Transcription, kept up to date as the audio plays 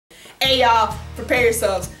Hey y'all, prepare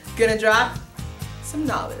yourselves. Gonna drop some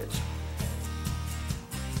knowledge.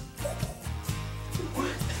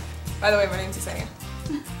 By the way, my name's Yesenia.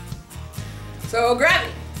 So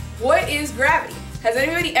gravity. What is gravity? Has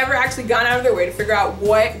anybody ever actually gone out of their way to figure out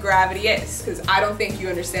what gravity is? Because I don't think you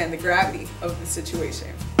understand the gravity of the situation.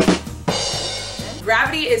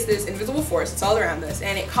 Gravity is this invisible force, it's all around us,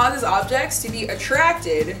 and it causes objects to be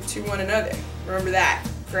attracted to one another. Remember that,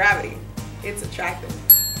 gravity, it's attractive.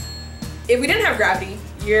 If we didn't have gravity,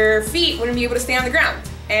 your feet wouldn't be able to stay on the ground.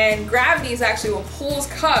 And gravity is actually what pulls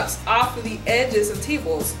cups off of the edges of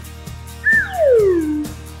tables.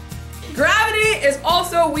 Gravity is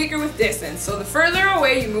also weaker with distance, so the further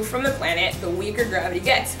away you move from the planet, the weaker gravity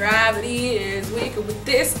gets. Gravity is weaker with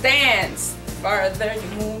distance. The farther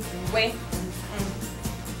you move away,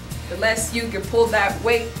 the less you can pull that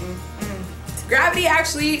weight. Gravity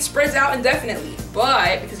actually spreads out indefinitely,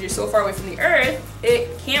 but because you're so far away from the Earth,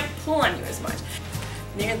 it can't pull on you as much.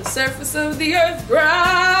 Near the surface of the Earth,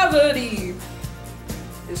 gravity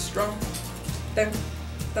is strong. Dun,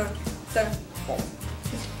 dun, dun.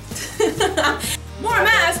 More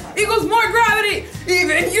mass equals more gravity.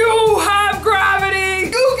 Even you have gravity.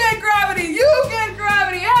 You get gravity. You get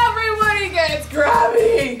gravity. Everybody gets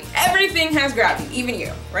gravity. Everything has gravity, even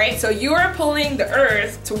you, right? So you are pulling the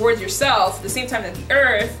Earth towards yourself at the same time that the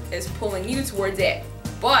Earth is pulling you towards it.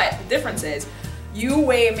 But the difference is you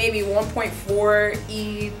weigh maybe 1.4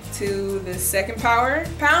 e to the second power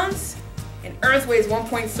pounds, and Earth weighs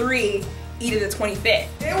 1.3 e to the 25th.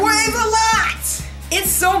 It weighs a lot. It's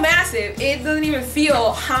so massive, it doesn't even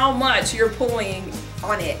feel how much you're pulling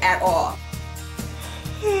on it at all.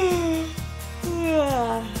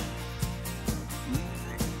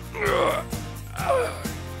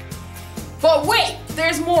 But wait,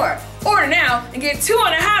 there's more. Order now and get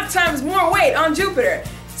 2.5 times more weight on Jupiter.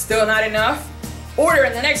 Still not enough? Order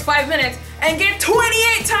in the next 5 minutes and get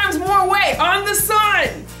 28 times more weight on the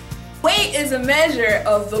Sun. Weight is a measure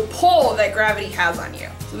of the pull that gravity has on you.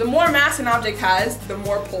 So the more mass an object has, the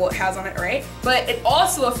more pull it has on it, right? But it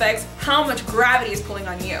also affects how much gravity is pulling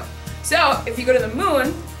on you. So if you go to the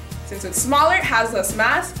moon, since it's smaller, it has less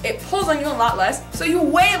mass, it pulls on you a lot less, so you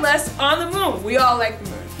weigh less on the moon. We all like the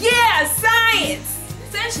moon. Yeah, science!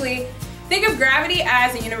 Essentially, think of gravity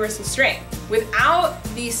as a universal strength. Without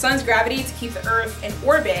the sun's gravity to keep the Earth in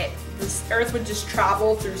orbit, the Earth would just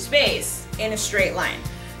travel through space in a straight line.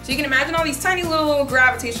 So you can imagine all these tiny little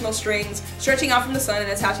gravitational strings stretching out from the sun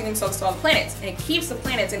and attaching themselves to all the planets. And it keeps the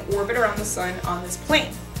planets in orbit around the sun on this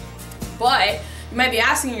plane. But you might be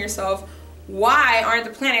asking yourself, why aren't the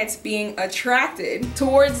planets being attracted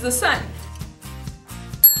towards the sun?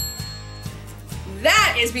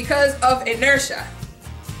 That is because of inertia,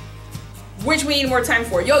 which we need more time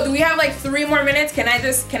for. Yo, do we have like 3 more minutes? Can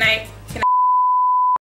I